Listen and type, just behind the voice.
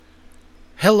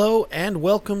Hello and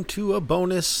welcome to a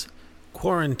bonus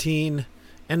quarantine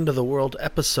end of the world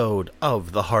episode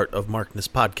of the Heart of Markness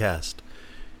podcast.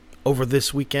 Over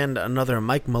this weekend, another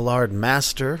Mike Millard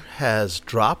master has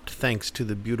dropped thanks to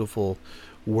the beautiful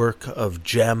work of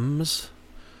JEMS,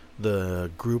 the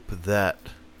group that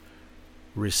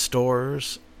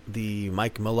restores the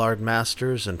Mike Millard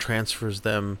masters and transfers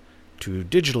them to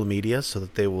digital media so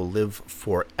that they will live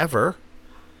forever.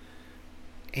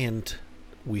 And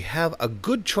we have a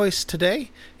good choice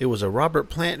today. It was a Robert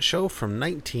Plant show from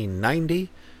 1990,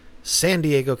 San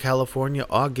Diego, California,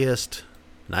 August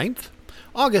 9th,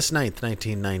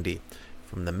 1990,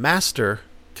 from the master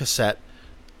cassette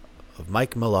of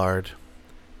Mike Millard.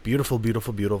 Beautiful,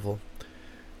 beautiful, beautiful.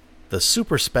 The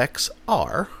super specs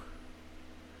are,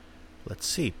 let's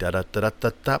see,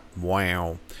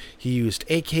 wow. He used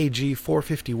AKG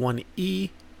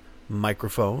 451E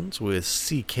microphones with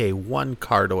CK1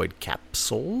 cardioid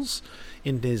capsules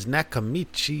in his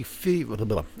Nakamichi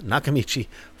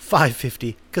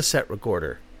 550 cassette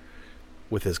recorder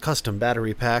with his custom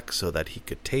battery pack so that he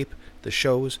could tape the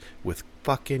shows with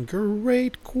fucking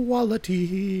great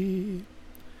quality.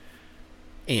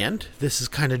 And this is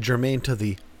kind of germane to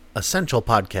the Essential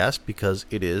podcast because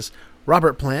it is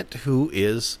Robert Plant, who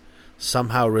is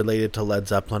somehow related to Led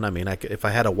Zeppelin. I mean, if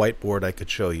I had a whiteboard, I could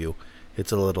show you.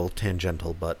 It's a little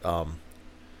tangential, but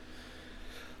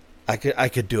I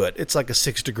could do it. It's like a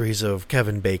 6 degrees of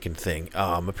Kevin Bacon thing.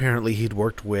 Apparently, he'd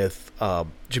worked with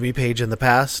Jimmy Page in the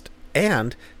past,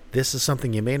 and this is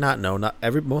something you may not know.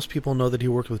 Most people know that he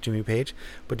worked with Jimmy Page,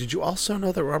 but did you also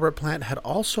know that Robert Plant had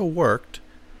also worked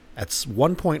at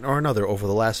one point or another over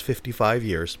the last 55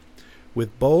 years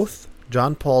with both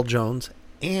John Paul Jones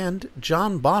and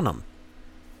John Bonham?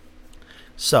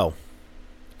 So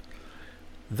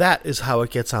that is how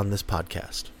it gets on this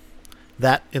podcast.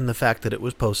 That in the fact that it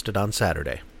was posted on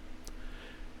Saturday.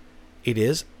 It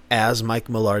is, as Mike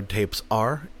Millard tapes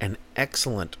are, an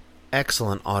excellent,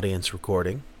 excellent audience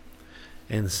recording.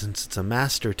 And since it's a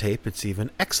master tape, it's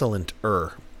even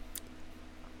excellent-er.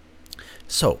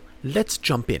 So, let's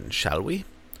jump in, shall we?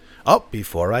 Oh,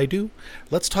 before I do,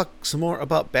 let's talk some more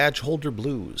about Badge Holder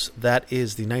Blues. That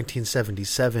is the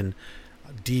 1977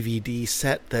 DVD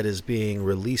set that is being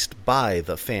released by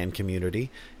the fan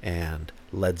community and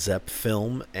Led Zepp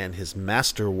Film and his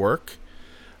masterwork.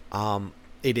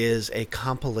 It is a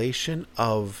compilation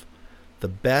of the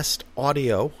best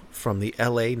audio from the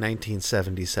LA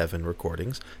 1977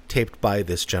 recordings, taped by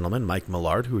this gentleman, Mike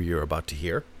Millard, who you're about to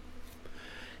hear,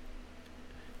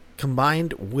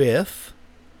 combined with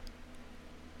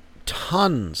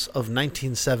tons of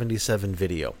 1977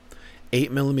 video.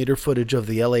 8mm footage of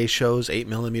the LA shows,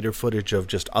 8mm footage of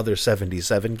just other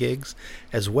 77 gigs,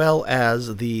 as well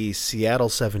as the Seattle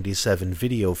 77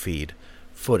 video feed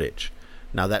footage.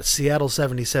 Now, that Seattle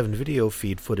 77 video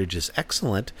feed footage is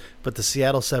excellent, but the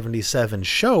Seattle 77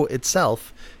 show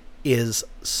itself is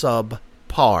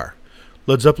subpar.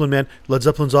 Led Zeppelin, man. Led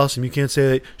Zeppelin's awesome. You can't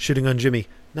say that shitting on Jimmy.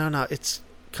 No, it's...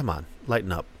 Come on,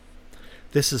 lighten up.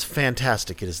 This is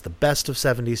fantastic. It is the best of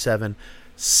 77,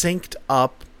 synced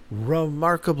up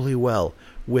remarkably well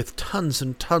with tons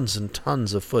and tons and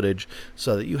tons of footage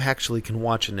so that you actually can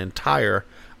watch an entire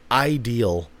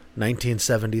ideal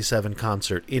 1977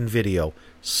 concert in video,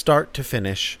 start to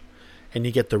finish, and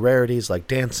you get the rarities like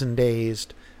Dancin'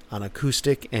 Dazed on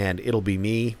acoustic and It'll Be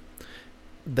Me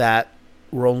that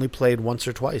were only played once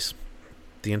or twice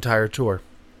the entire tour.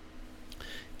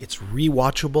 It's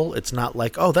rewatchable. It's not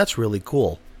like, oh, that's really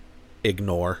cool.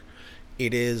 Ignore.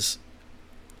 It is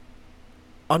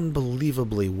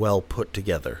unbelievably well put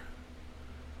together.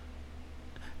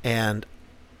 And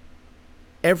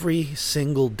every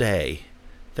single day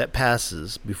that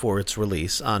passes before its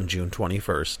release on June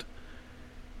 21st,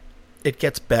 it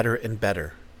gets better and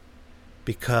better.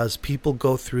 Because people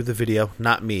go through the video,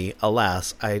 not me,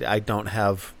 alas, I don't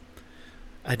have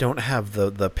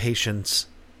the patience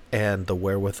and the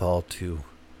wherewithal to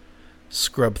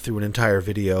scrub through an entire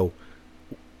video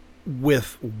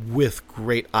with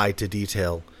great eye to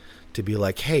detail to be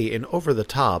like, hey, in Over the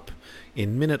Top,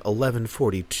 in minute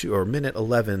 11:42 or minute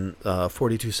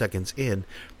 11:42 seconds in,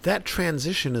 that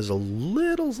transition is a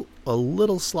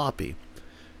little sloppy,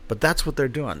 but that's what they're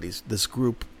doing. This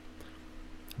group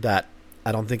that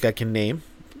I don't think I can name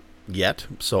yet,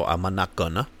 so I'm not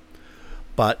gonna,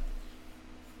 but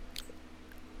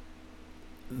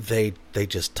they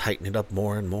just tighten it up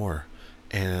more and more.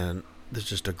 And there's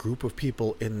just a group of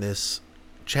people in this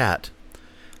chat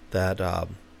that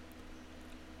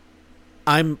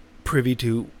I'm privy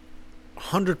to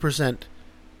 100%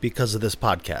 because of this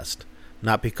podcast,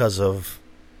 not because of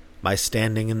my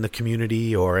standing in the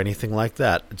community or anything like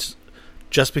that. It's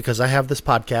just because I have this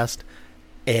podcast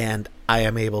and I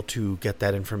am able to get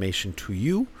that information to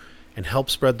you and help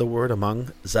spread the word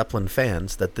among Zeppelin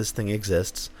fans that this thing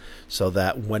exists, so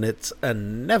that when it's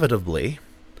inevitably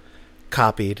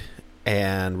copied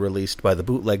and released by the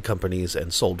bootleg companies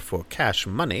and sold for cash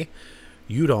money,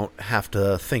 you don't have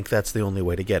to think that's the only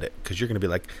way to get it, because you're going to be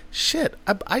like, shit,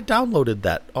 I downloaded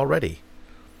that already.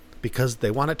 Because they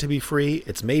want it to be free,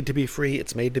 it's made to be free,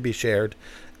 it's made to be shared,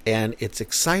 and it's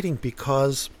exciting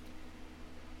because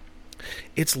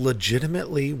it's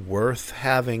legitimately worth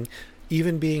having,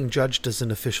 even being judged as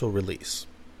an official release.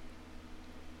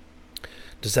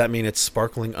 Does that mean it's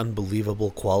sparkling,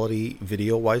 unbelievable quality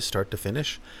video-wise, start to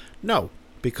finish? No,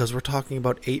 because we're talking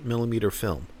about 8mm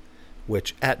film,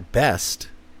 which at best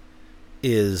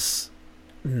is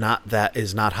not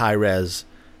high res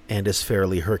and is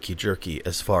fairly herky-jerky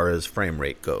as far as frame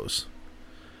rate goes.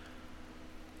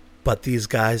 But these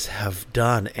guys have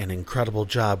done an incredible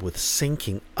job with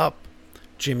syncing up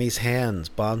Jimmy's hands,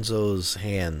 Bonzo's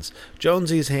hands,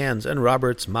 Jonesy's hands, and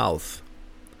Robert's mouth.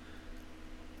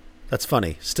 That's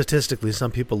funny. Statistically,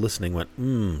 some people listening went,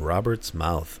 Robert's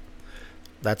mouth.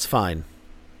 That's fine,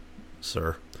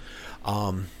 sir.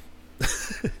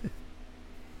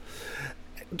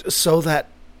 So that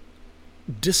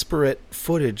disparate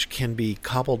footage can be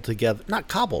cobbled together. Not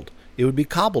cobbled. It would be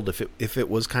cobbled if it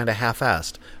was kind of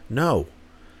half-assed. No.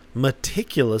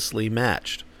 Meticulously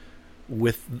matched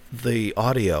with the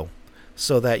audio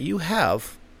so that you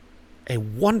have a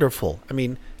wonderful,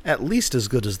 at least as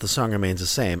good as The Song Remains the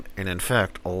Same, and in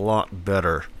fact a lot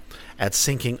better at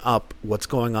syncing up what's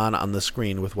going on the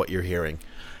screen with what you're hearing.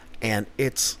 And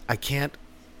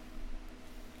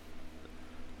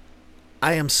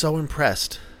I am so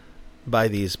impressed by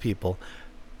these people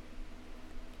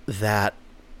that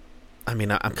I'm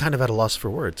kind of at a loss for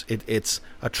words. It's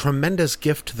a tremendous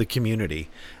gift to the community,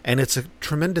 and it's a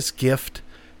tremendous gift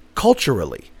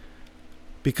culturally,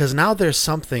 because now there's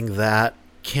something that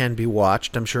can be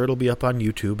watched. I'm sure it'll be up on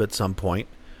YouTube at some point,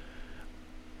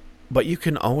 but you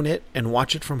can own it and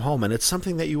watch it from home, and it's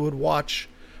something that you would watch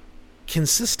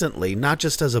consistently, not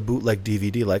just as a bootleg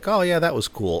DVD, like, oh yeah, that was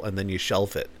cool, and then you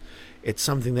shelf it. It's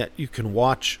something that you can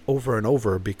watch over and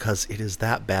over because it is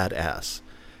that badass.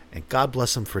 And God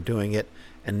bless them for doing it.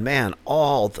 And man,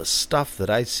 all the stuff that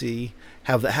I see,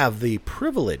 have the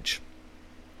privilege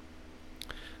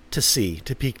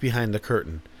to peek behind the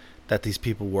curtain that these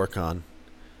people work on.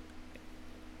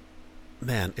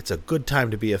 Man, it's a good time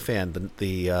to be a fan.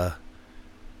 The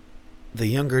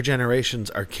younger generations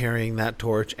are carrying that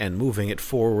torch and moving it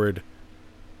forward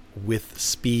with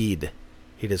speed.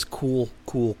 It is cool,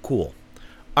 cool, cool.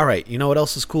 All right, you know what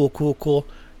else is cool, cool, cool?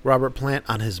 Robert Plant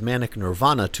on his Manic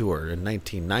Nirvana tour in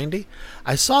 1990.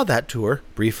 I saw that tour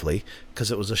briefly because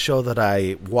it was a show that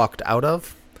I walked out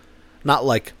of. Not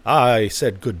like, I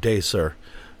said good day, sir,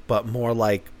 but more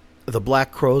like the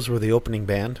Black Crowes were the opening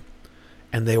band,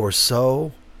 and they were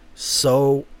so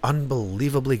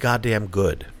unbelievably goddamn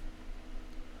good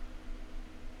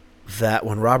that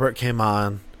when Robert came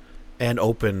on and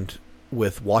opened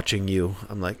with Watching You,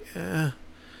 I'm like, and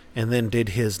then did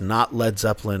his not Led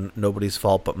Zeppelin, Nobody's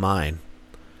Fault But Mine.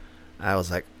 I was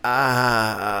like,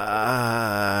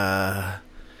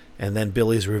 and then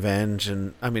Billy's Revenge,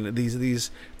 and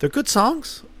these they're good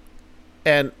songs,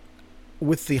 and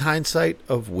with the hindsight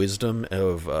of wisdom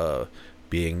of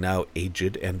being now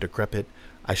aged and decrepit,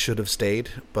 I should have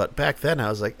stayed, but back then I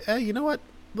was like, you know what,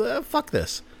 fuck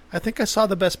this, I think I saw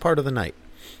the best part of the night.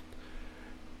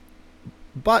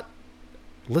 But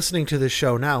listening to this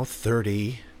show now,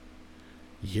 30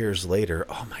 years later,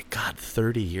 oh my God,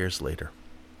 30 years later.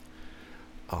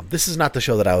 This is not the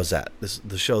show that I was at.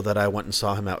 The show that I went and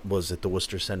saw him at was at the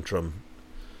Worcester Centrum,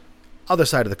 other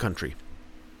side of the country.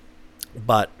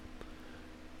 But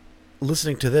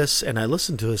listening to this, and I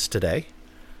listened to this today,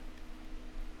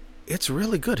 it's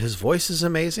really good. His voice is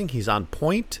amazing. He's on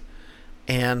point,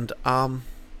 and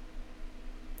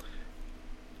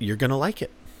you're going to like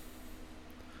it.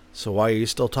 So why are you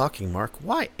still talking, Mark?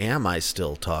 Why am I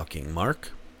still talking,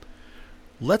 Mark?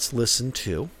 Let's listen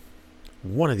to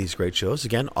one of these great shows.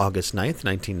 Again, August 9th,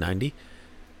 1990.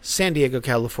 San Diego,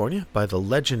 California, by the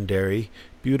legendary,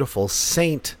 beautiful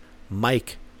Saint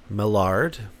Mike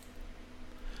Millard.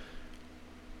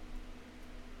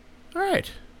 All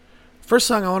right. First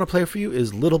song I want to play for you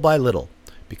is Little by Little,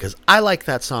 because I like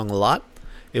that song a lot.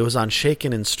 It was on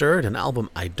Shaken and Stirred, an album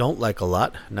I don't like a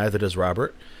lot. Neither does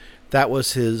Robert. That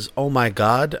was his, oh my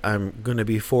God, I'm going to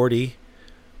be 40.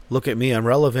 Look at me, I'm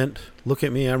relevant. Look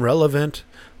at me, I'm relevant.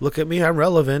 Look at me, I'm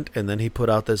relevant. And then he put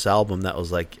out this album that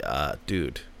was like,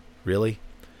 dude, really?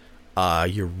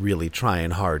 You're really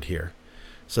trying hard here.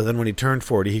 So then when he turned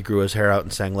 40, he grew his hair out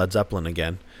and sang Led Zeppelin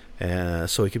again,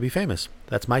 so he could be famous.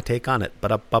 That's my take on it. But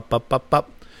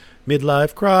up.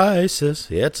 Midlife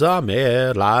crisis. It's a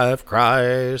midlife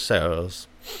crisis.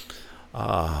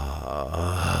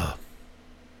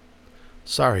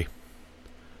 Sorry.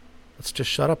 Let's just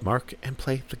shut up, Mark, and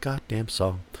play the goddamn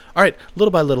song. All right,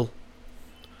 little by little.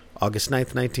 August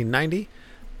 9th, 1990.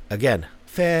 Again,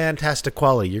 fantastic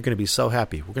quality. You're going to be so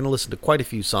happy. We're going to listen to quite a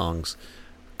few songs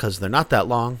because they're not that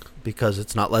long, because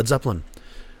it's not Led Zeppelin.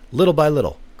 Little by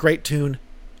little. Great tune.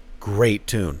 Great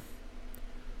tune.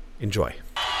 Enjoy.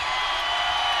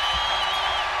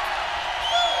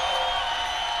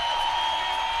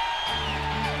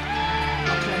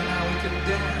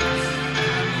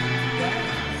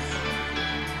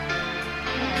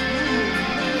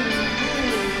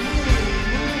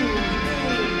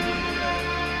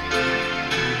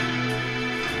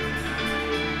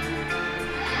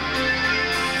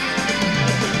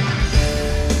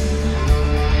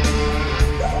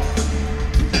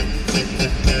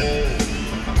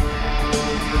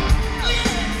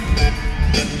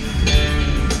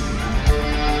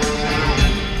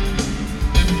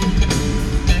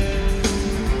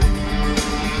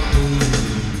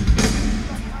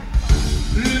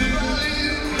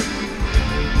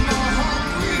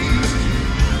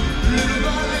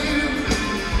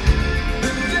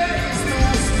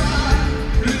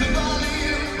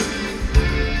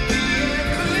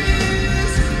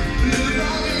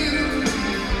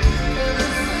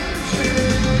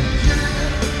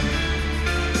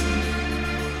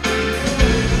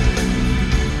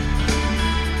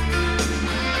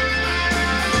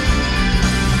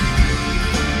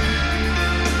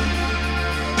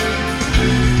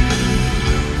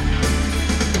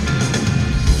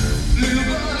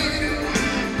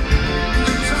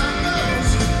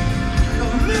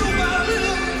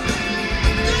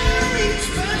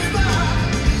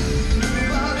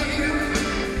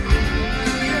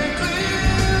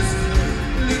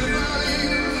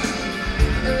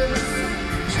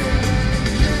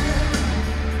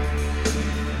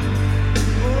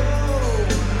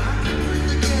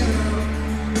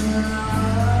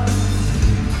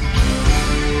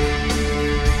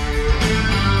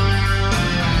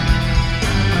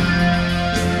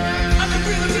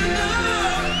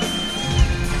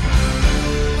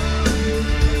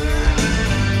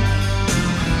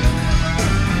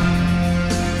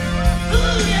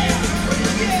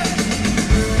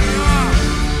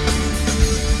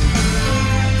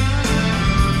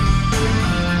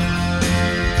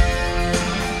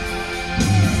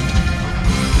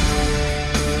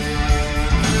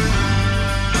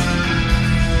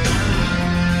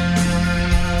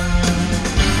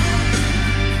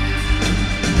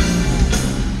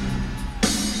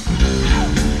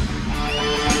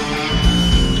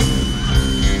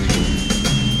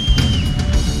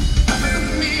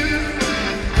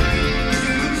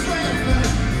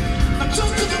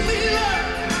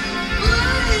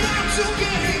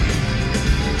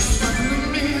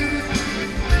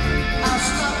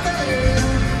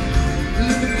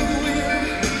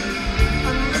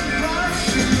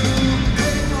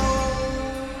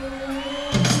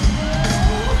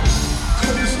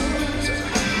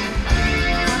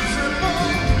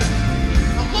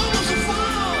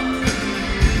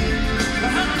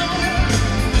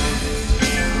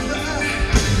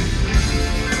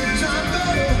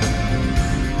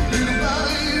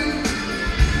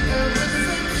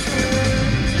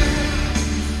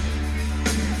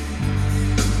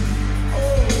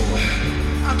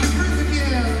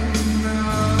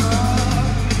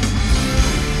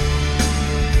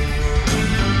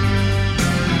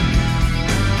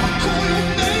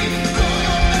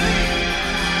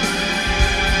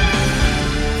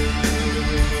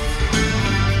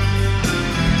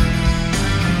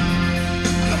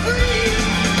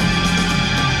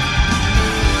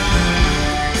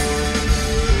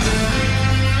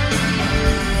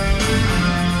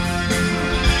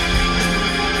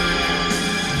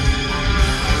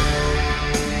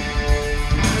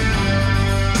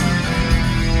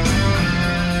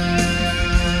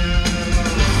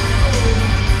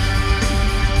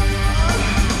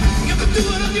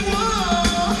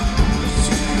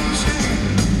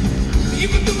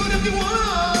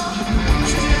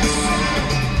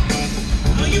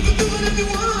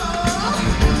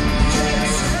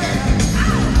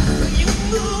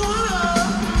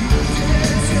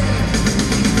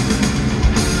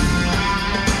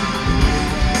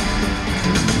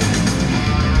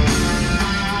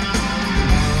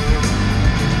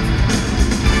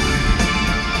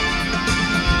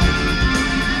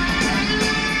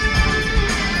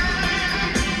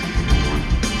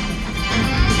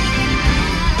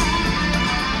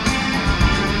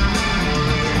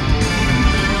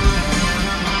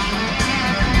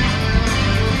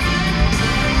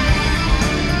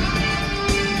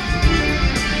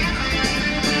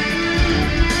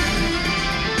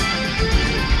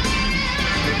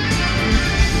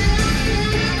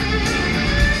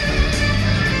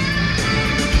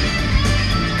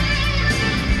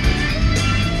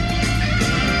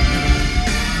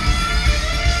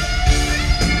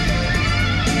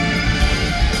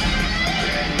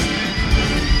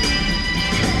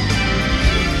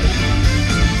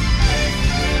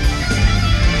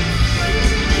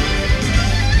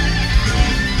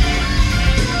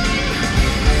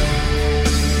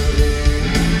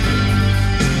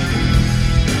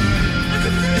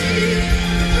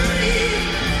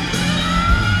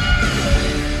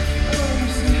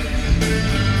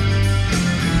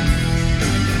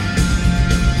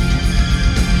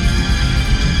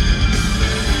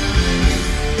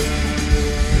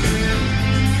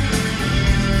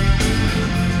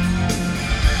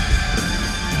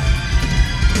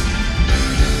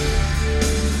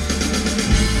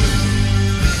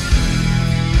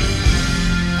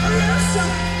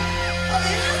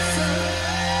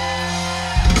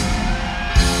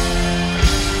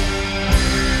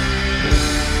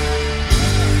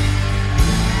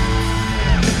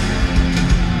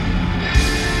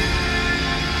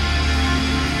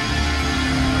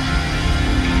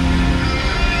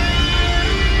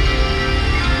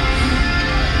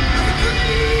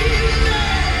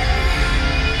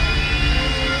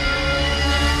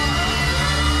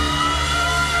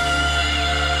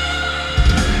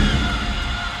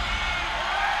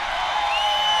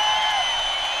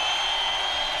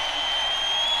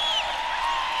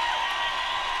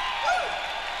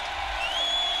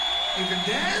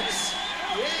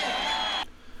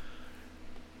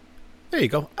 you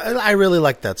go. I really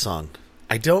like that song.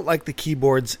 I don't like the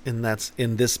keyboards in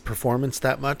this performance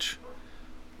that much,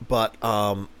 but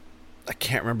I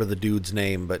can't remember the dude's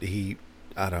name. But he,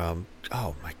 oh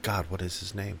my God, what is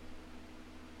his name?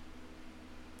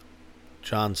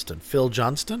 Phil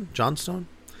Johnstone.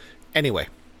 Anyway,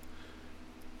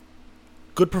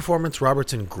 good performance.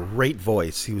 Robertson, great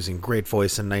voice. He was in great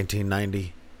voice in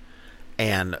 1990,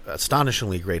 and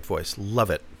astonishingly great voice. Love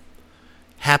it.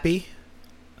 Happy.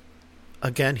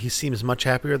 Again, he seems much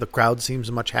happier. The crowd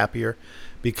seems much happier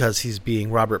because he's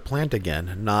being Robert Plant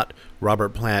again, not Robert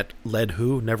Plant Led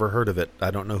Who. Never heard of it. I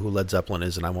don't know who Led Zeppelin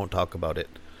is, and I won't talk about it.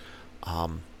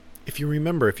 If you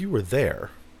remember, if you were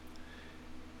there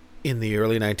in the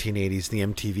early 1980s, the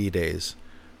MTV days,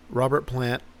 Robert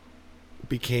Plant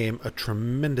became a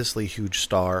tremendously huge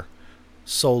star,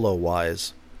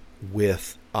 solo-wise,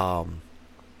 with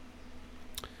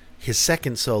his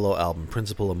second solo album,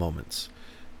 Principle of Moments.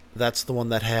 That's the one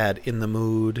that had In the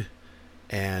Mood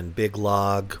and Big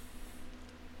Log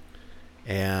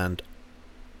and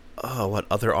what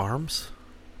other arms?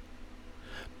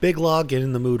 Big Log and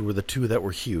In the Mood were the two that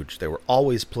were huge. They were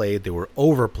always played. They were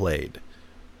overplayed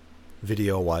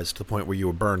video-wise to the point where you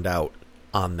were burned out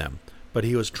on them. But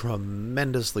he was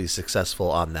tremendously successful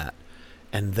on that.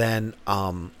 And then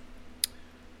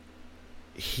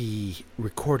he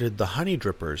recorded the Honey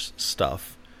Drippers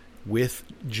stuff with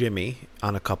Jimmy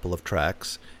on a couple of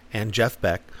tracks and Jeff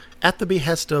Beck at the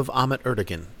behest of Ahmet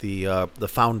Ertegun, the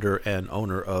founder and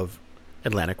owner of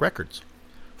Atlantic Records,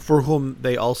 for whom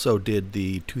they also did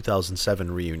the 2007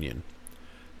 reunion,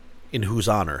 in whose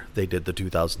honor they did the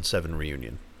 2007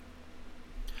 reunion.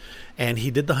 And he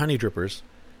did the Honey Drippers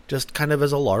just kind of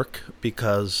as a lark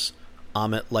because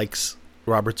Ahmet likes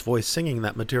Robert's voice singing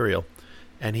that material.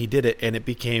 And he did it, and it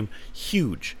became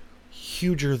huge,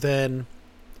 huger than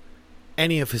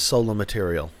any of his solo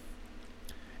material.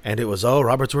 And it was,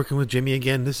 Robert's working with Jimmy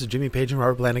again. This is Jimmy Page and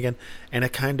Robert Plant again. And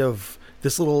it kind of,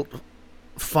 this little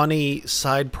funny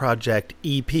side project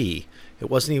EP. It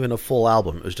wasn't even a full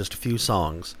album. It was just a few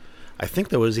songs. I think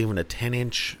there was even a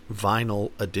 10-inch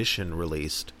vinyl edition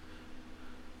released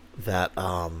that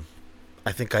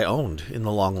I think I owned in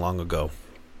the long, long ago.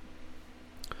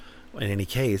 In any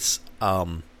case,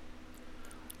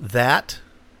 that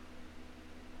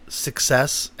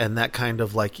success and that kind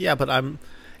of like, yeah, but I'm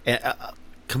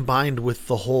combined with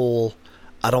the whole,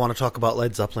 I don't want to talk about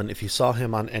Led Zeppelin. If you saw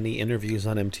him on any interviews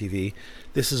on MTV,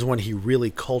 this is when he really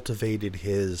cultivated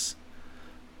his,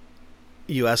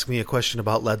 you ask me a question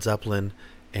about Led Zeppelin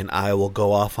and I will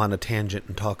go off on a tangent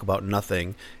and talk about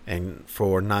nothing and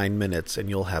for 9 minutes and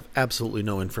you'll have absolutely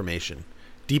no information.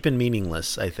 Deep and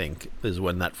meaningless, I think, is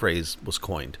when that phrase was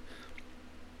coined.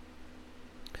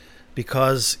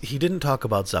 Because he didn't talk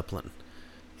about Zeppelin.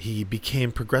 He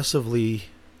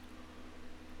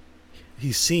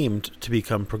seemed to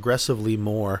become progressively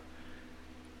more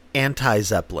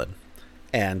anti-Zeppelin.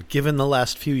 And given the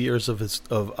last few years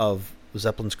of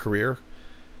Zeppelin's career,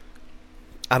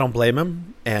 I don't blame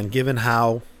him. And given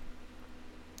how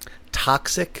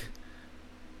toxic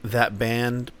that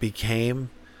band became,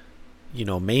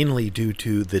 mainly due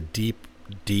to the deep,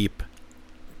 deep,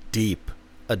 deep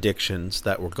addictions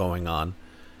that were going on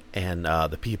and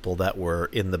the people that were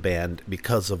in the band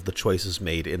because of the choices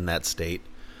made in that state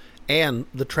and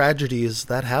the tragedies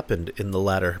that happened in the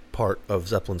latter part of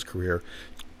Zeppelin's career,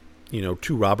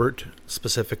 to Robert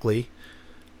specifically,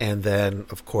 and then,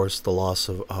 of course, the loss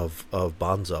of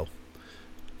Bonzo.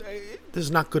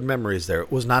 There's not good memories there.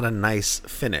 It was not a nice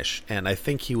finish, and I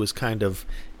think he was kind of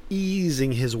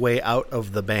easing his way out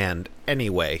of the band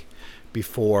anyway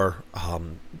before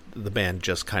the band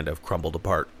just kind of crumbled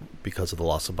apart because of the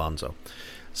loss of Bonzo.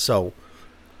 So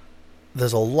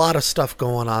there's a lot of stuff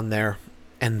going on there,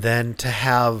 and then to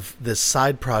have this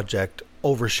side project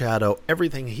overshadow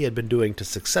everything he had been doing to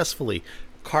successfully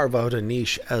carve out a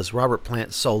niche as Robert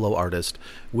Plant solo artist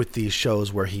with these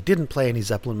shows where he didn't play any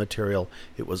Zeppelin material.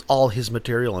 It was all his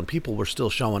material and people were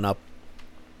still showing up.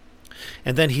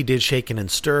 And then he did Shaken and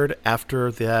Stirred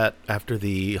after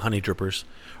the Honey Drippers,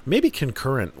 maybe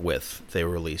concurrent with they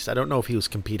were released. I don't know if he was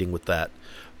competing with that,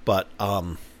 but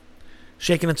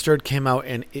Shaken and Stirred came out,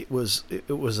 and it was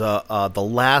the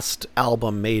last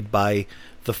album made by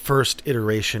the first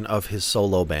iteration of his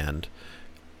solo band,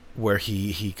 where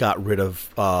he got rid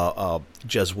of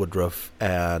Jez Woodruff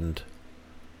and,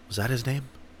 was that his name?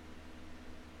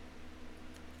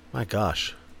 My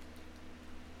gosh.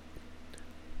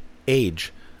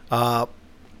 Age.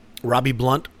 Robbie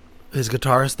Blunt, his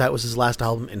guitarist, that was his last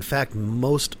album. In fact,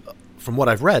 from what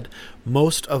I've read,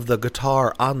 most of the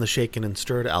guitar on the Shaken and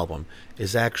Stirred album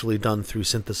is actually done through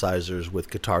synthesizers with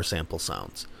guitar sample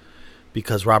sounds.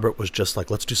 because Robert was just like,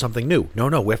 let's do something new.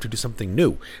 No, we have to do something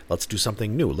new. Let's do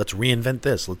something new. Let's reinvent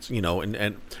this. Let's,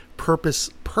 and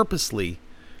purposely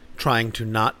trying to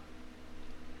not,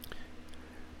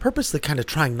 purposely kind of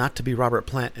trying not to be Robert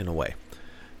Plant in a way.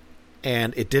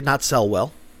 And it did not sell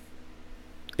well.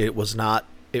 It was not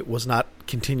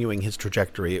continuing his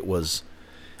trajectory. It was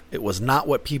not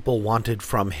what people wanted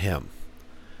from him.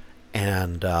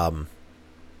 And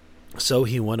so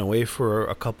he went away for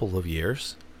a couple of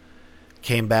years,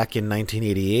 came back in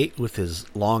 1988 with his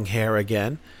long hair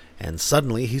again, and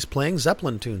suddenly he's playing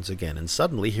Zeppelin tunes again, and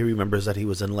suddenly he remembers that he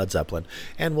was in Led Zeppelin,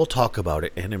 and we'll talk about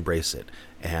it and embrace it.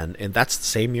 And that's the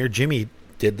same year Jimmy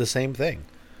did the same thing.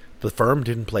 The Firm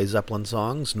didn't play Zeppelin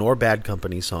songs, nor Bad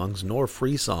Company songs, nor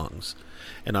Free songs.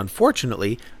 And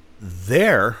unfortunately,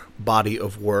 their body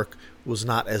of work was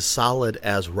not as solid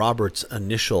as Robert's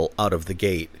initial out of the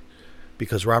gate,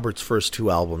 because Robert's first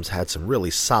two albums had some really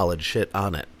solid shit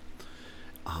on it.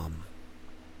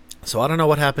 So I don't know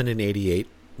what happened in 88,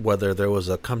 whether there was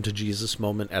a come to Jesus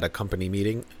moment at a company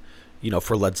meeting,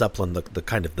 for Led Zeppelin, the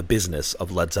kind of the business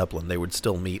of Led Zeppelin. They would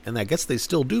still meet, and I guess they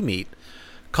still do meet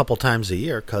a couple times a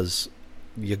year, because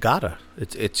you gotta.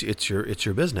 It's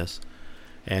your business.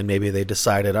 And maybe they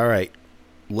decided, all right,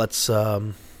 let's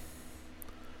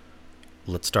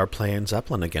start playing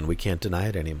Zeppelin again. We can't deny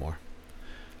it anymore.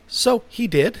 So he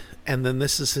did, and then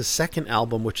this is his second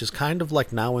album, which is kind of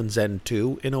like Now and Zen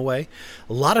 2 in a way.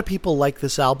 A lot of people like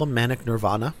this album, Manic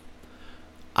Nirvana.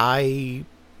 I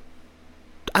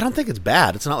don't think it's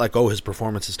bad. It's not like, oh, his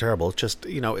performance is terrible. It's just,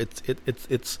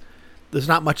 it's there's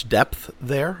not much depth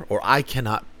there, or I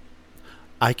cannot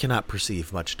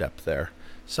perceive much depth there.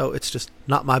 So it's just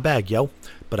not my bag, yo.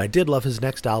 But I did love his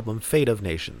next album, Fate of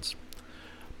Nations.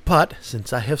 But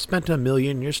since I have spent a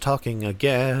million years talking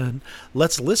again,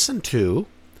 let's listen to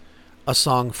a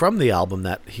song from the album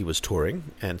that he was touring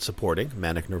and supporting,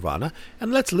 Manic Nirvana,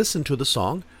 and let's listen to the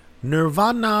song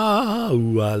Nirvana.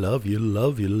 Ooh, I love you,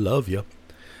 love you, love you.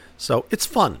 So it's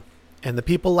fun, and the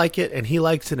people like it, and he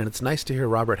likes it, and it's nice to hear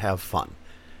Robert have fun.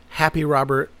 Happy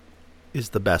Robert is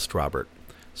the best Robert.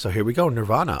 So here we go,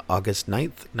 Nirvana, August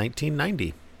 9th,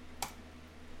 1990.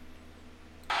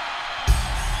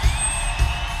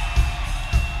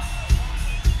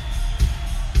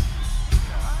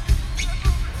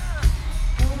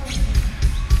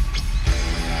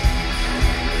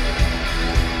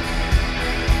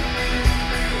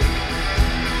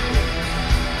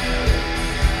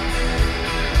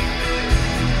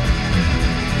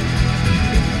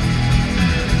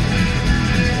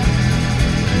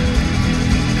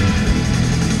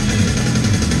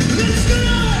 Let's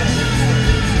go!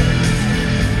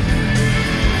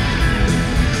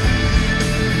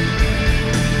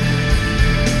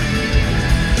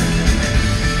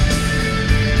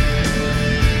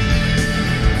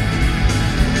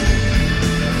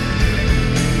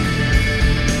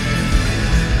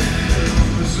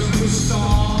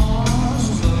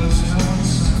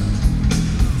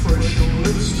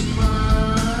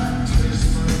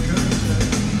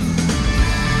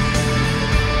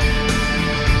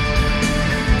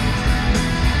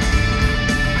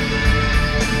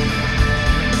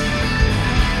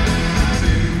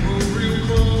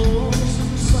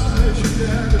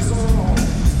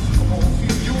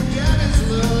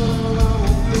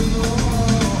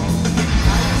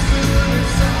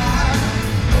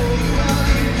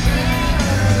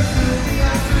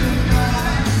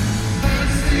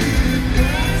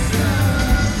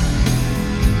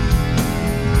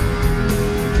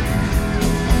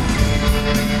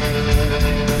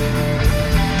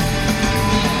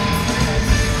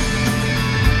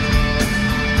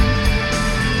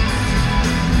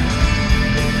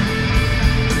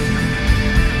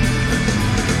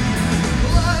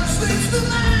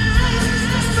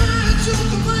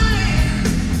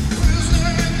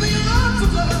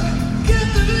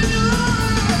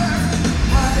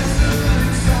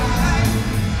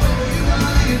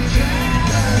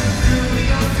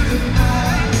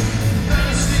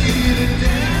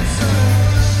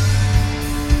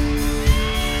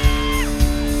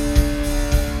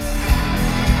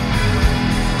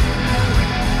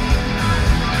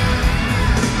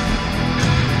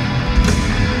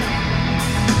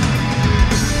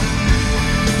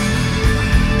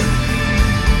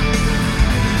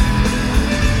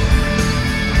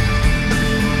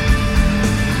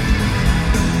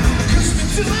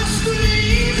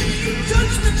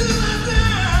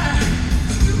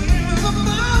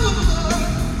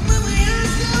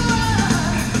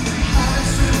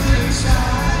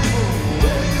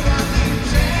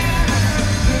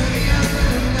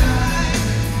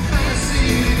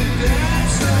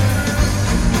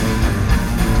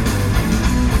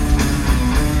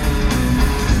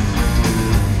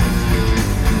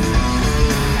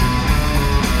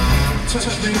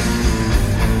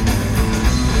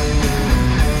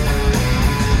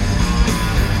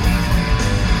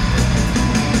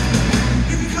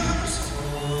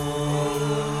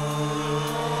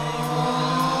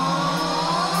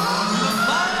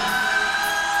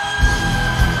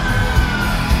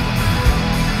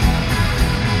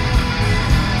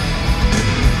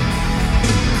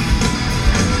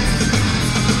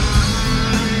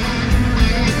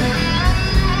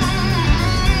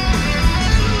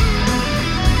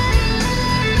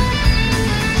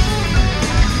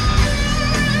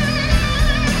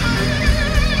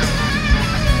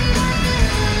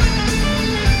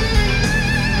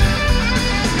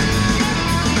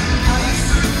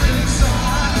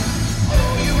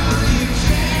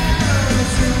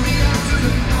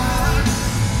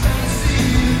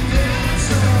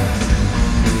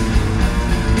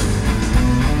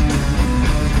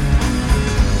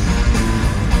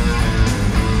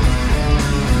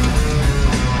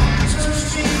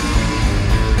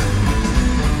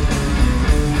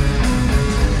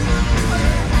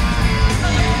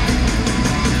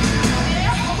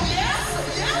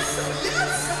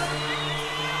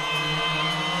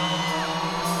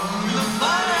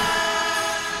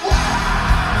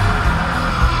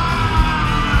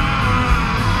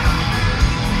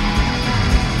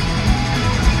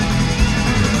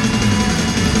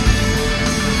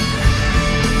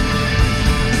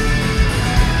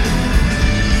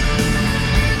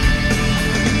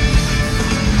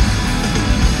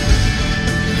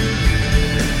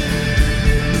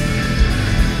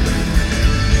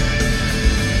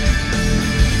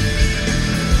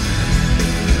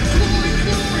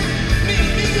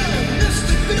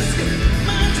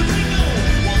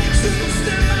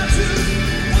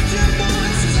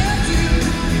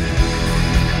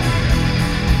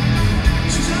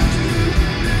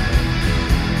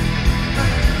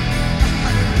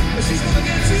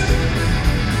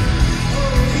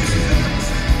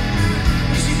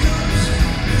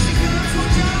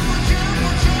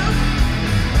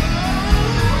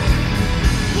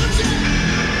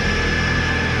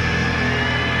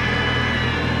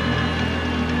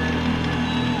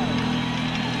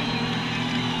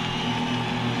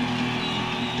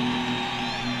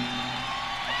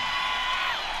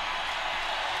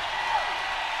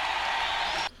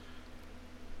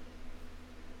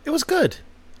 It was good.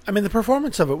 I mean, the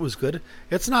performance of it was good.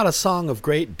 It's not a song of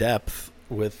great depth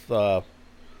with, there's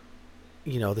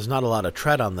not a lot of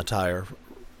tread on the tire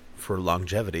for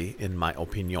longevity, in my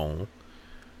opinion.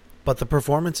 But the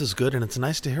performance is good, and it's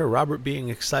nice to hear Robert being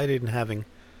excited and having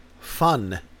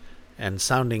fun and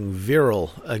sounding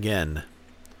virile again.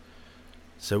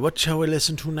 So what shall we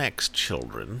listen to next,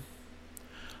 children?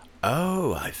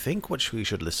 Oh, I think what we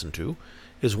should listen to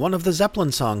is one of the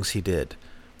Zeppelin songs he did,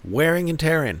 Wearing and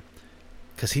Tearing.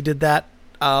 Because he did that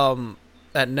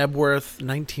at Nebworth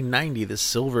 1990, the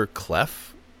Silver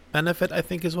Clef benefit, I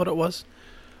think is what it was,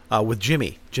 with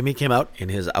Jimmy. Jimmy came out in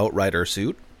his Outrider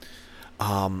suit,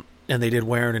 and they did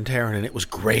Wearing and Tearing, and it was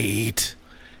great.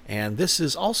 And this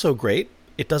is also great.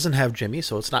 It doesn't have Jimmy,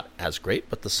 so it's not as great,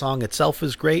 but the song itself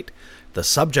is great. The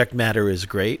subject matter is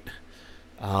great.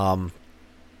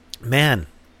 Man,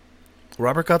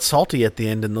 Robert got salty at the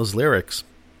end in those lyrics.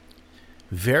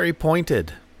 Very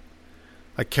pointed.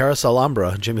 Like Carousel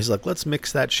Umbra, Jimmy's like, let's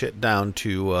mix that shit down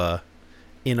to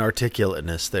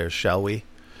inarticulateness there, shall we?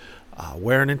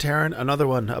 Wearing and Tearing, another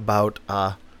one about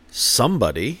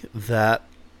somebody that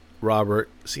Robert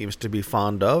seems to be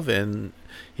fond of and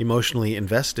emotionally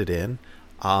invested in,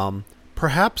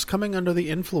 perhaps coming under the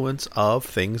influence of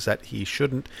things that he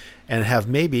shouldn't and have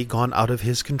maybe gone out of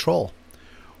his control.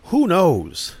 Who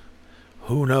knows?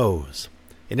 Who knows?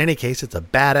 In any case, it's a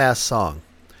badass song.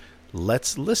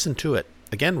 Let's listen to it.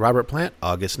 Again, Robert Plant,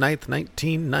 August 9th,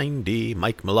 1990.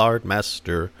 Mike Millard,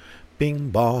 Master. Bing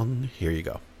bong. Here you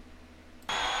go.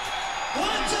 1,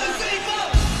 2, 3,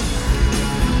 4.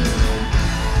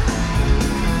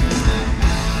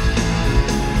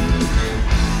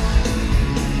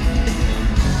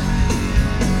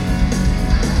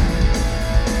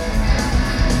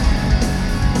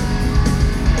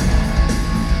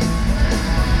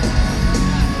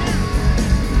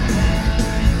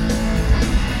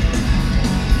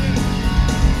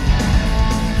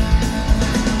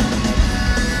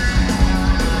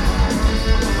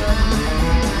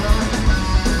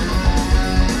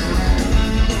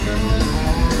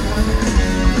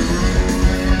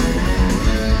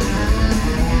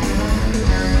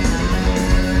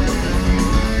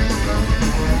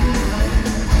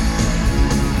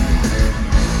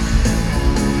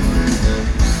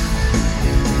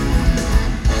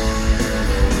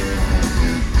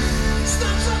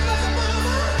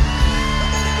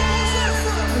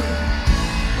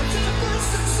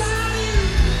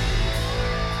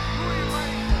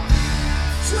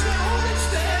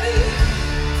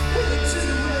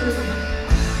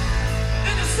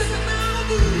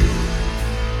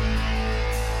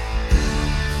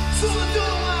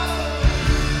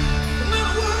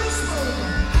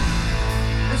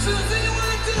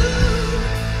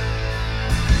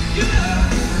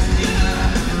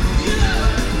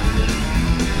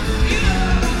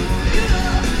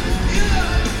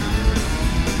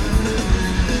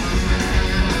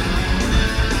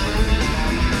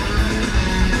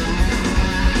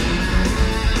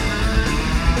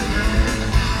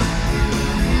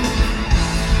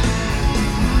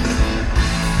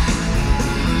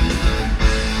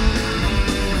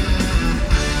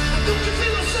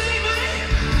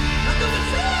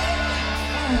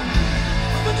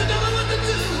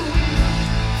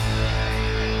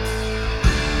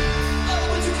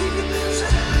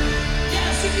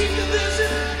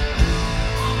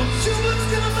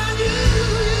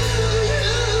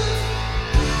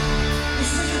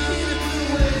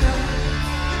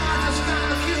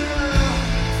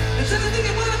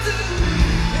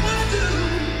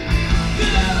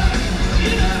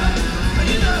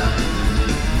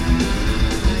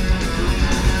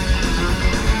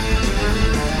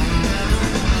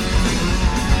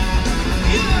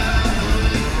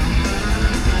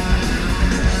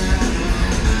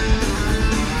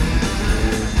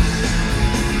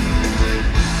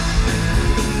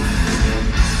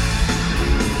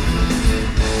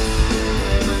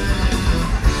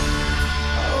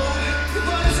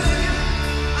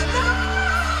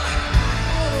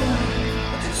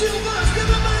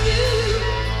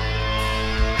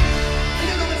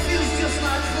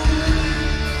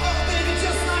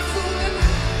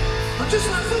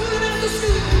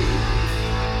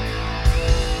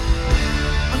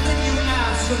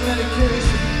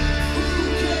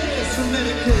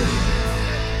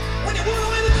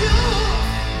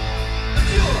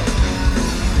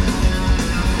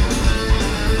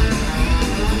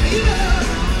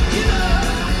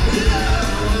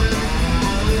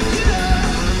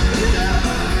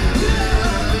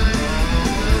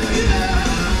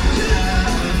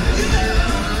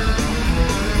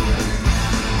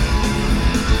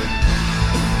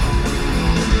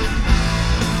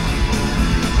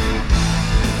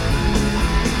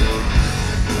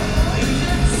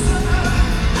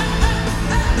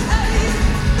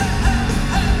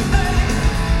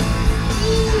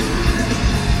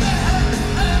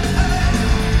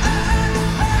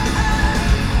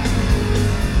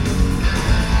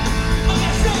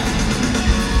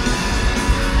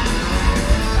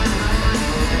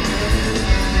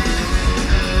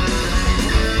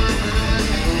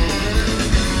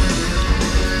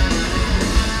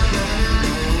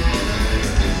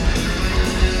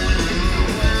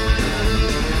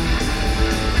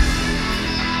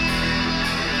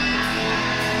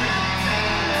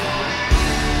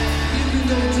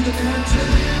 go to the country.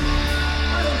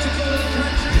 Why don't you go to the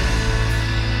country?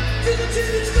 Till the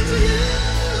tune is good for you.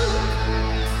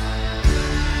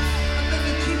 And then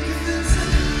you keep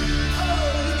convincing.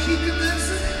 Oh, you keep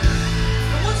convincing.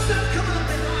 And what's that coming up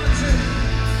behind you?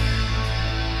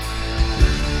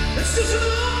 It's just an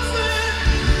affair.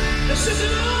 It's just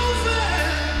an affair.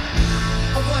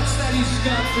 And what's that he's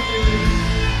got for you?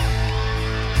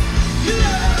 You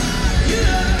know, you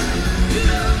know, you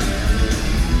know.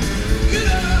 You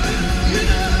know, you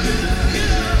know, you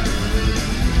know.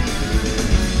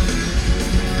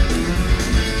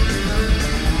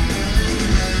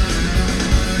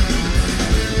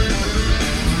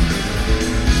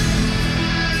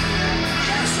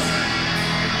 Yes, sir.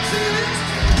 Feel it.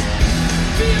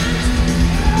 Feel it.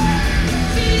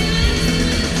 Feel it.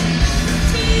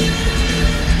 Feel it.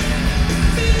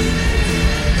 Feel it.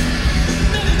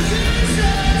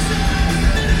 Meditation. Meditation.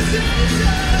 Meditation. Meditation.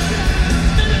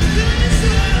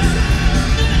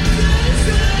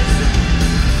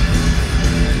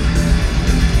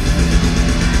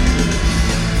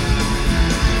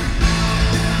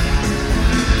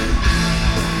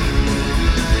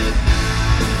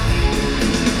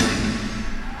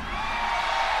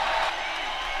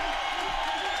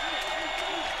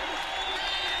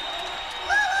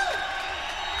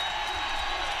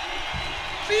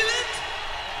 Feel it?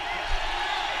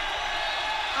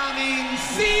 I mean,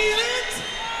 feel it?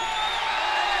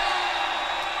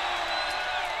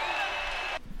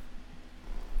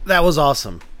 That was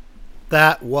awesome.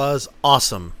 That was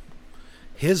awesome.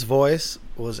 His voice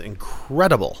was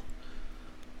incredible.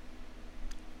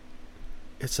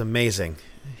 It's amazing.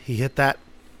 He hit that.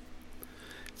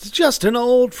 It's just an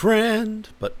old friend,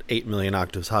 but 8 million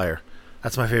octaves higher.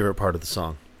 That's my favorite part of the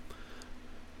song.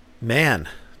 Man,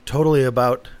 totally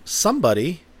about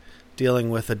somebody dealing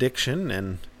with addiction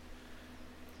and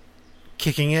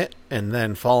kicking it and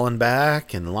then falling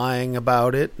back and lying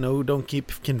about it. No, don't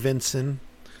keep convincing.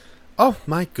 Oh,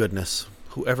 my goodness.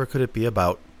 Whoever could it be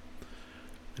about?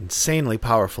 Insanely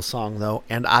powerful song, though,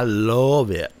 and I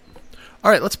love it. All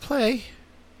right, let's play.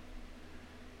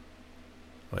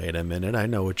 Wait a minute. I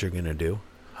know what you're going to do.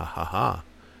 Ha, ha, ha.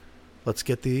 Let's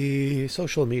get the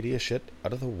social media shit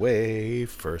out of the way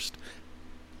first.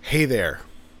 Hey there.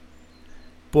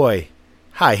 Boy,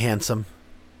 hi, handsome.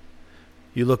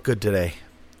 You look good today.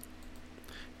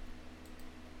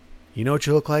 You know what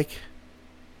you look like?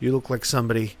 You look like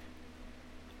somebody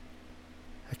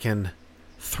that can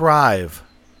thrive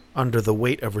under the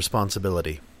weight of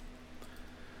responsibility.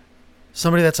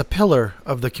 Somebody that's a pillar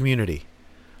of the community,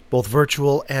 both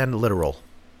virtual and literal.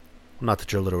 Not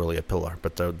that you're literally a pillar,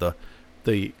 but the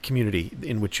community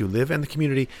in which you live and the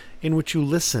community in which you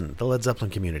listen, the Led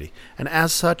Zeppelin community. And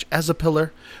as such, as a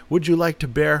pillar, would you like to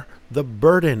bear the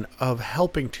burden of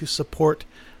helping to support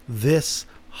this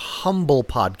humble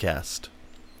podcast?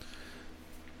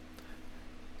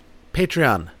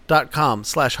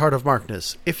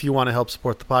 Patreon.com/heartofmarkness if you want to help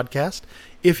support the podcast.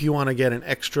 If you want to get an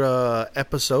extra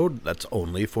episode that's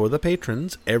only for the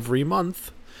patrons every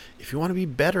month. If you want to be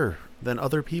better than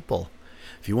other people.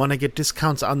 If you want to get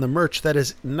discounts on the merch that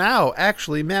is now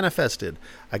actually manifested.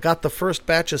 I got the first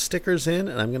batch of stickers in,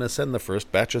 and I'm going to send the first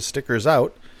batch of stickers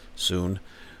out soon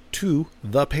to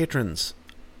the patrons.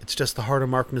 It's just the Heart of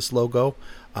Markness logo.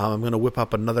 I'm going to whip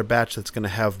up another batch that's going to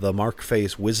have the Mark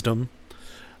Face Wisdom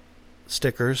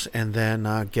stickers, and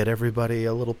then get everybody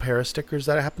a little pair of stickers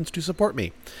that happens to support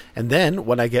me. And then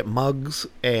when I get mugs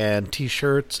and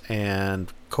t-shirts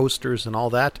and coasters and all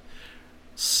that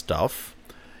stuff,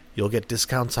 you'll get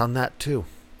discounts on that too.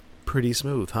 Pretty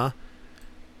smooth, huh?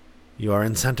 You are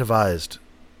incentivized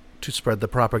to spread the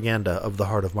propaganda of the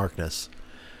Heart of Markness.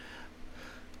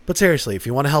 But seriously, if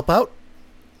you want to help out,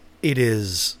 it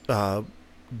is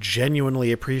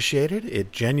genuinely appreciated.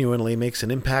 It genuinely makes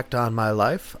an impact on my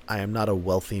life. I am not a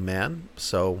wealthy man,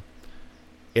 so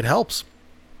it helps.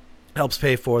 It helps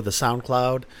pay for the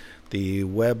SoundCloud, the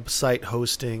website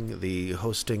hosting, the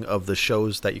hosting of the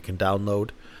shows that you can download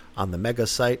on the mega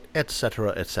site, etc.,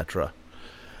 etc.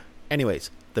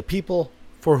 Anyways, the people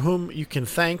for whom you can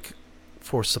thank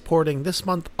for supporting this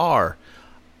month are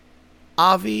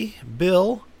Avi,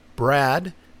 Bill,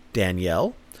 Brad,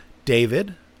 Danielle,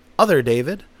 David, Other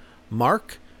David,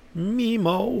 Mark,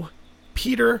 Mimo,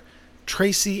 Peter,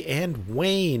 Tracy, and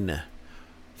Wayne.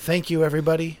 Thank you,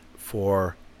 everybody,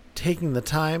 for taking the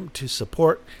time to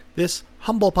support this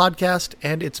humble podcast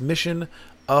and its mission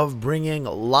of bringing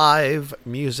live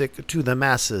music to the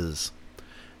masses.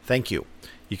 Thank you.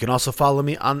 You can also follow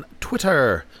me on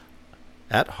Twitter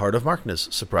at Heart of Markness.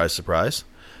 Surprise, surprise.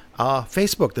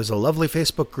 Facebook, there's a lovely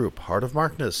Facebook group, Heart of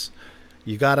Markness.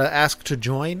 You gotta ask to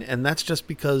join, and that's just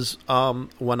because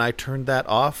when I turned that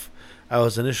off, I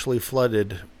was initially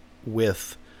flooded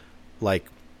with like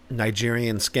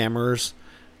Nigerian scammers,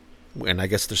 and I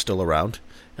guess they're still around,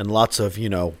 and lots of,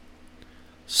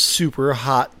 super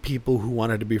hot people who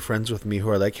wanted to be friends with me who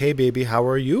are like, "Hey baby, how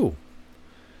are you?"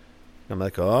 I'm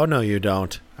like, "Oh no, you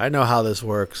don't. I know how this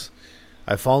works.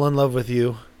 I fall in love with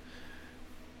you.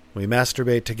 We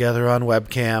masturbate together on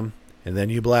webcam, and then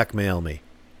you blackmail me.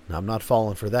 I'm not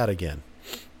falling for that again.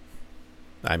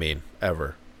 I mean,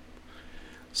 ever."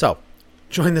 So,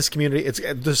 join this community.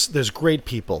 There's great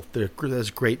people.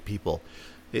 There's great people.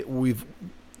 We've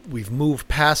moved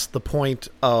past the point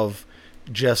of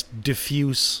just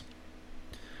diffuse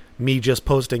me just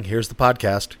posting, "Here's the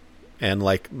podcast," and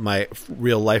like my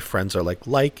real life friends are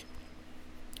like.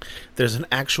 There's an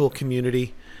actual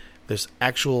community. There's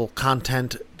actual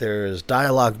content. There's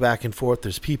dialogue back and forth.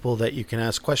 There's people that you can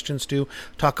ask questions to,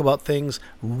 talk about things.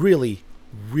 Really,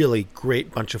 really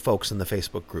great bunch of folks in the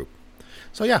Facebook group.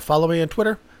 So yeah, follow me on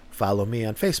Twitter, follow me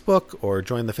on Facebook, or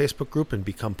join the Facebook group and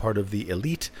become part of the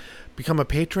elite. Become a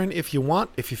patron if you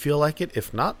want, if you feel like it.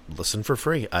 If not, listen for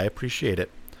free. I appreciate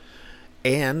it.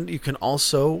 And you can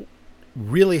also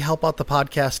really help out the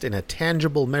podcast in a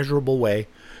tangible, measurable way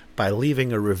by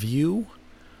leaving a review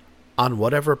on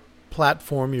whatever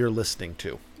platform you're listening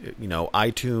to.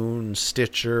 iTunes,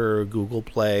 Stitcher, Google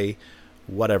Play,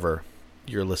 whatever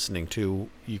you're listening to.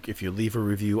 If you leave a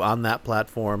review on that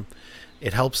platform,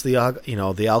 it helps the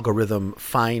algorithm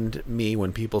find me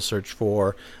when people search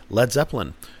for Led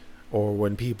Zeppelin or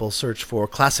when people search for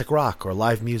classic rock or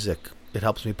live music. It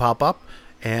helps me pop up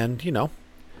and,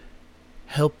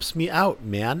 helps me out,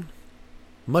 man.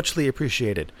 Muchly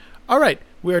appreciated. All right,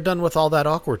 we are done with all that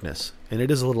awkwardness. And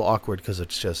it is a little awkward because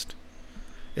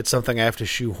it's something I have to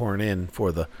shoehorn in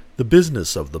for the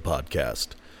business of the podcast.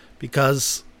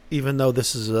 Because even though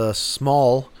this is a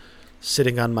small,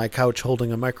 sitting on my couch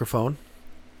holding a microphone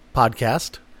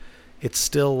podcast, it's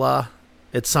still,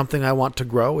 it's something I want to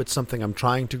grow. It's something I'm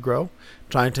trying to grow,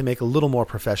 trying to make a little more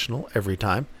professional every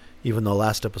time. Even though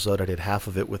last episode I did half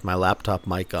of it with my laptop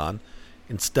mic on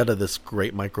instead of this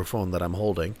great microphone that I'm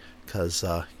holding because,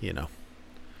 I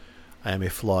am a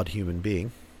flawed human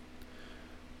being.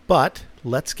 But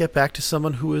let's get back to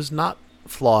someone who is not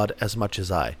flawed as much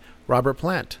as I. Robert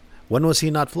Plant. When was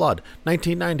he not flawed?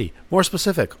 1990. More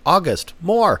specific. August.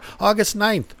 More. August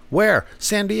 9th. Where?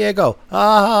 San Diego.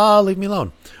 Leave me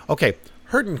alone. Okay.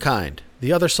 Hurtin Kind.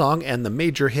 The other song and the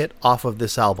major hit off of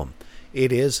this album.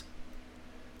 It is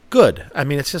good. I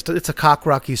mean, it's a cock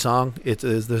rocky song.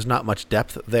 There's not much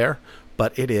depth there,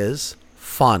 but it is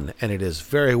fun and it is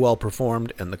very well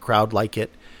performed and the crowd like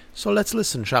it. So let's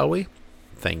listen, shall we?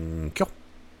 Thank you.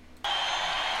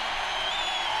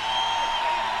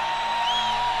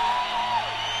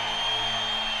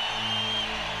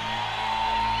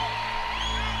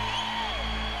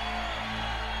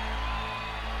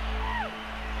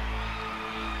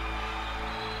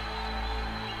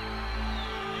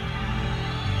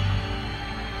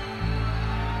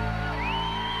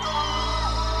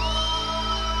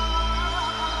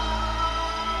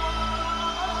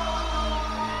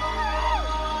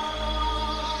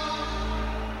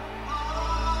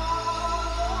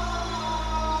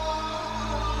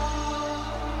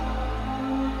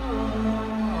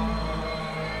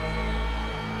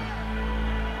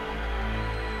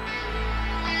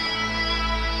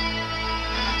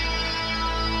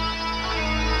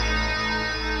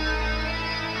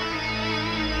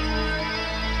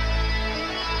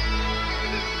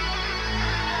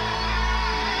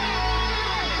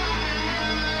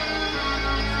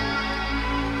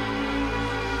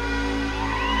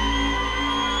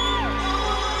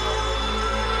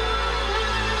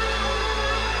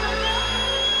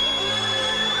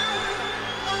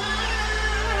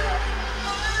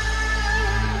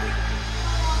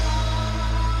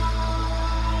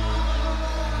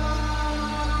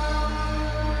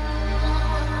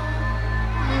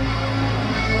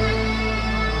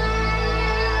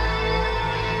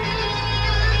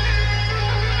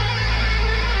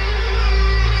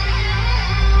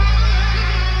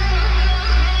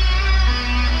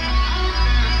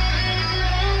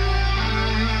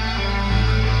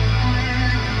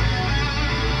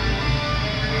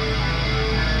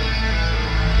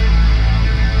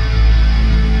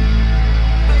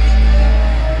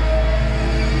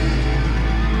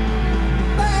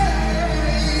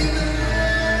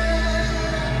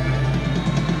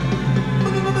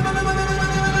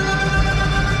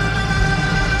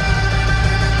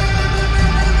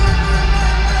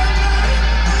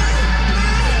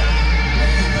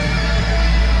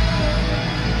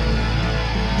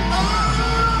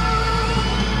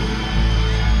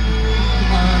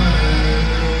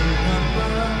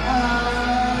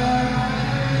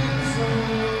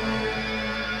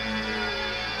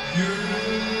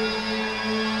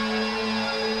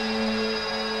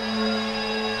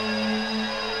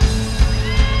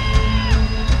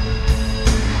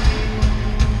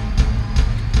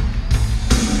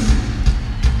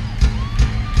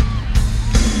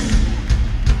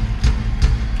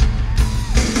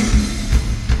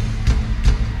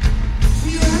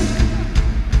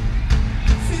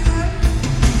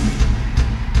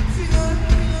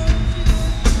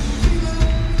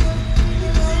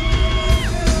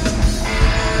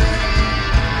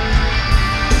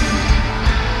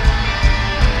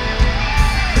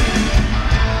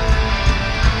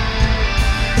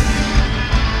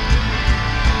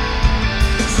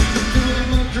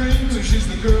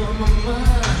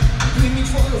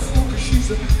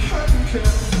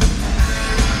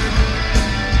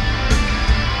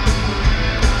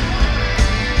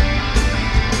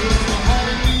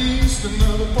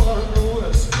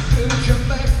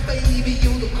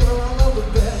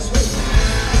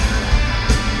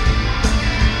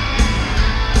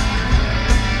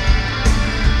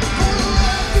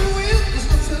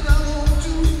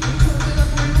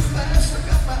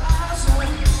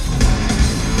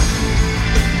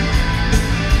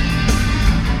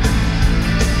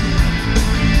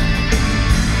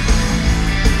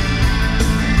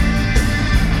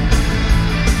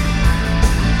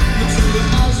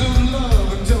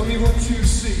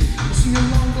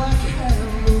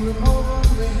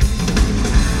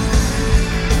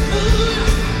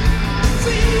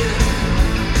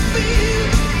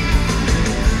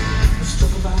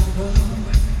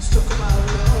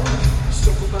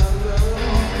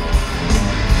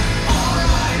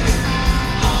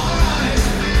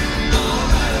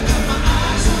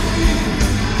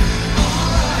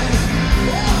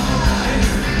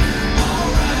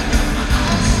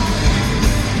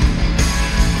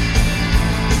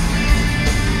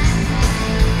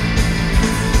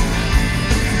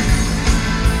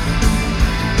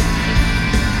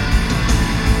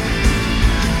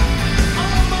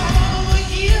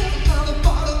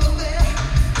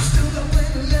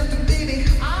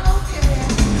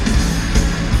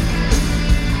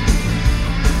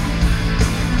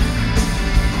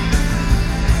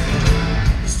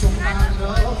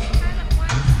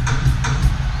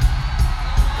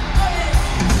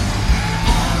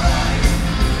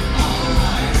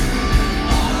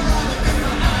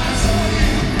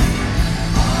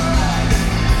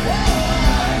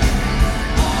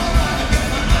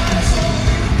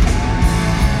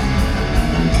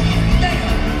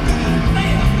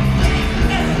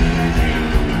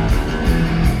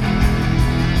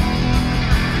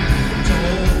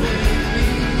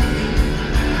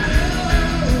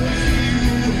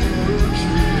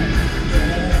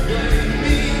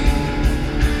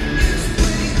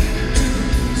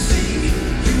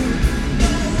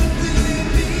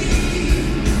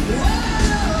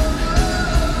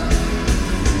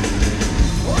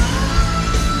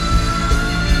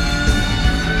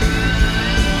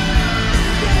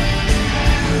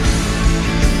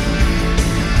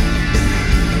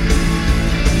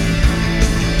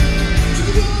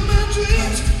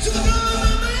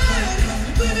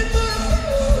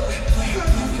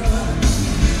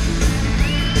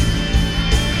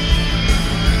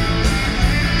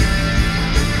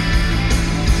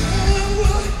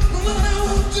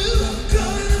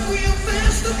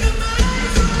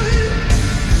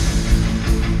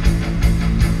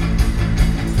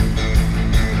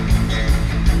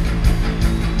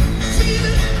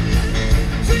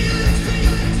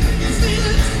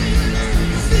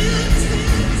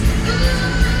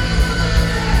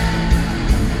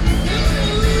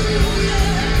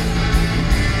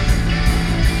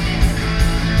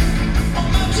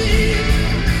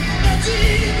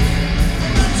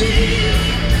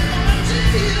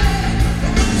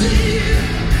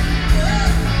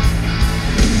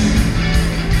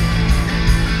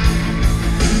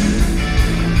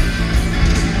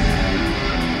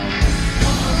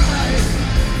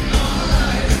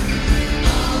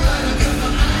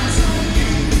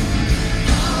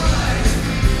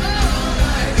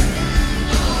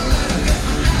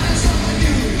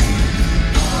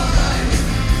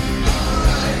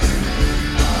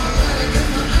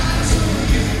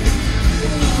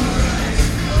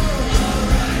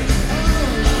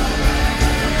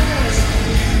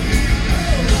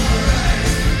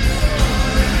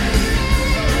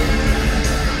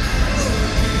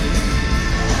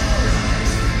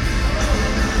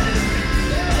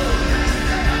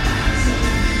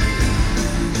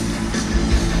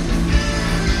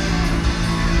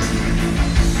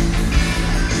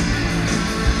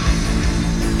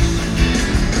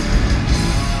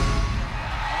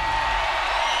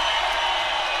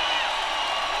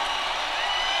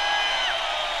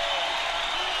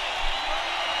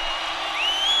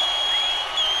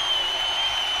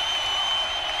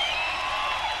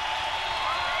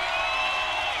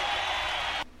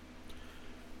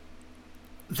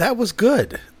 That was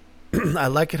good. I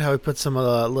like it how he put some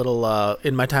little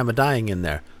In My Time of Dying in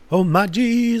there. Oh my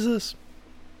Jesus.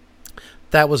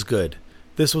 That was good.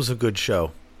 This was a good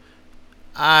show.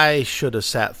 I should have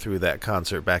sat through that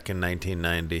concert back in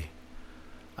 1990.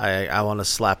 I want to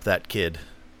slap that kid.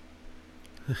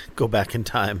 Go back in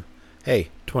time. Hey,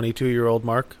 22-year-old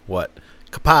Mark, what?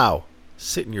 Kapow!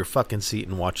 Sit in your fucking seat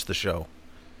and watch the show.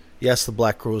 Yes, the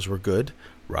Black Crowes were good.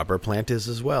 Robert Plant is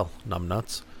as well.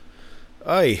 Numbnuts.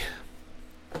 Aye.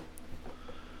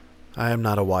 I am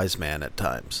not a wise man at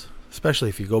times, especially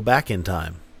if you go back in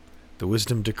time. The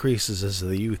wisdom decreases as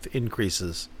the youth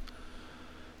increases.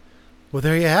 Well,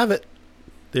 there you have it.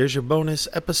 There's your bonus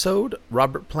episode.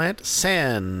 Robert Plant,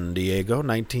 San Diego,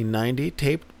 1990,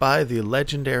 taped by the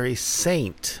legendary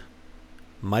Saint,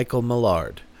 Michael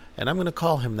Millard. And I'm going to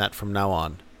call him that from now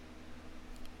on,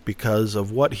 because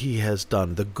of what he has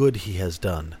done, the good he has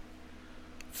done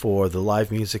for the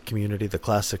live music community, the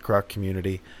classic rock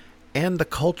community, and the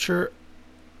culture,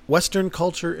 Western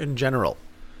culture in general.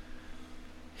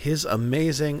 His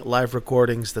amazing live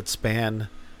recordings that span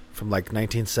from like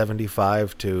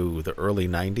 1975 to the early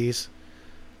 90s,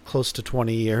 close to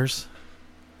 20 years.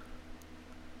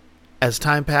 As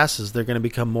time passes, they're going to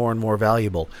become more and more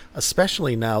valuable,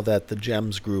 especially now that the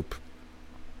JEMS group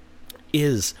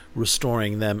is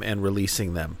restoring them and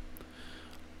releasing them,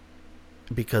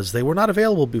 because they were not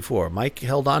available before. Mike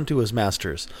held on to his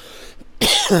masters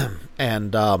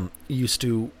and used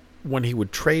to, when he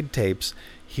would trade tapes,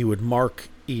 he would mark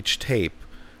each tape.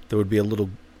 There would be a little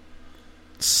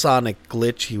sonic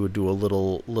glitch. He would do a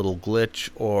little glitch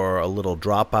or a little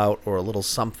dropout or a little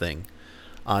something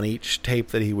on each tape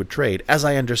that he would trade, as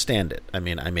I understand it. I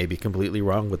mean, I may be completely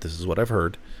wrong, but this is what I've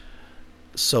heard.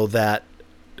 So that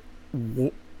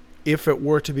if it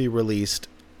were to be released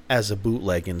as a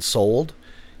bootleg and sold,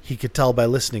 he could tell by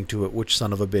listening to it which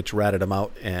son of a bitch ratted him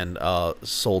out and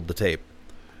sold the tape.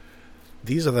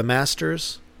 These are the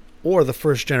masters or the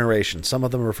first generation. Some of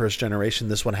them are first generation.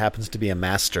 This one happens to be a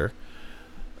master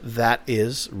that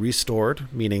is restored,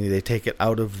 meaning they take it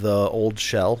out of the old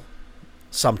shell,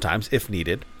 sometimes, if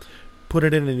needed, put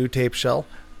it in a new tape shell,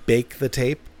 bake the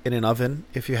tape in an oven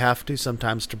if you have to,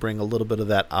 sometimes to bring a little bit of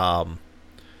that,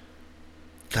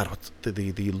 what's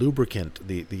the lubricant,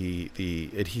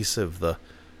 the adhesive, the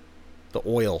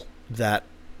oil that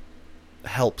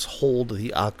helps hold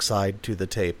the oxide to the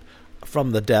tape from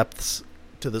the depths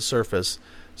to the surface,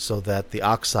 so that the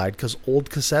oxide, because old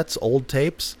cassettes, old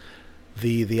tapes,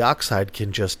 the oxide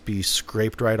can just be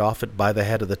scraped right off it by the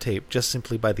head of the tape, just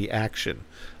simply by the action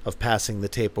of passing the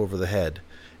tape over the head.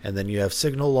 And then you have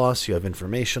signal loss, you have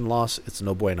information loss. It's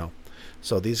no bueno.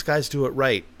 So these guys do it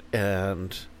right,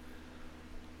 and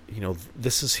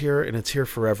this is here, and it's here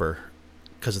forever,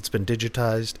 because it's been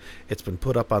digitized. It's been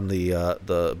put up on the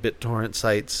BitTorrent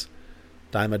sites.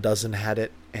 Dime a dozen had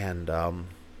it, and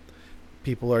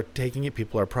people are taking it,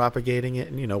 people are propagating it,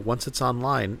 and once it's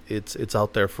online, it's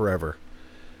out there forever.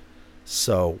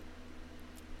 So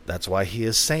that's why he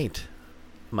is Saint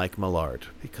Mike Millard,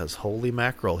 because holy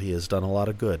mackerel, he has done a lot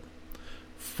of good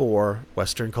for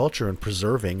Western culture and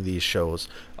preserving these shows.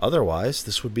 Otherwise,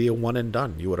 this would be a one and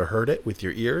done. You would have heard it with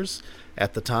your ears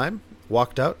at the time,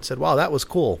 walked out and said, wow, that was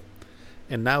cool.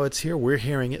 And now it's here. We're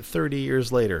hearing it 30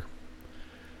 years later.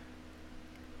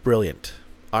 Brilliant.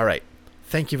 All right.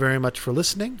 Thank you very much for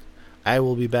listening. I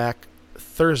will be back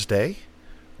Thursday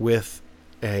with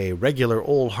a regular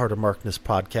old Heart of Markness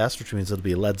podcast, which means it'll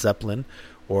be Led Zeppelin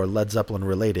or Led Zeppelin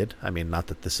related. I mean, not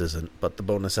that this isn't, but the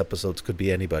bonus episodes could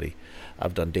be anybody.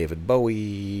 I've done David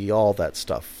Bowie, all that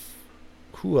stuff.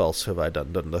 Who else have I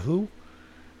done? Done The Who,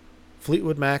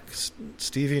 Fleetwood Mac,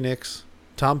 Stevie Nicks,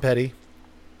 Tom Petty,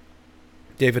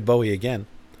 David Bowie again.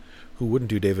 Who wouldn't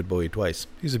do David Bowie twice?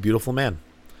 He's a beautiful man.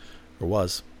 Or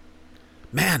was.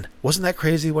 Man, wasn't that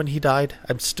crazy when he died?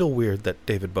 I'm still weird that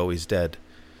David Bowie's dead.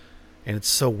 And it's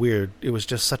so weird. It was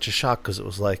just such a shock, because it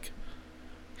was like,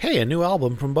 hey, a new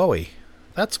album from Bowie.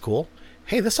 That's cool.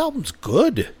 Hey, this album's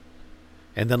good.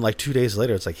 And then like 2 days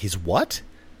later, it's like, he's what?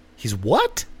 He's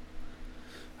what?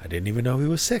 I didn't even know he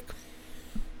was sick.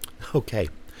 Okay.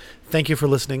 Thank you for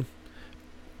listening.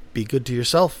 Be good to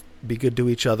yourself. Be good to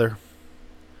each other.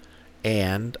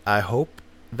 And I hope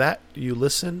that you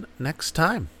listen next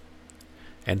time.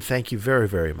 And thank you very,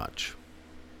 very much.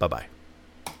 Bye-bye.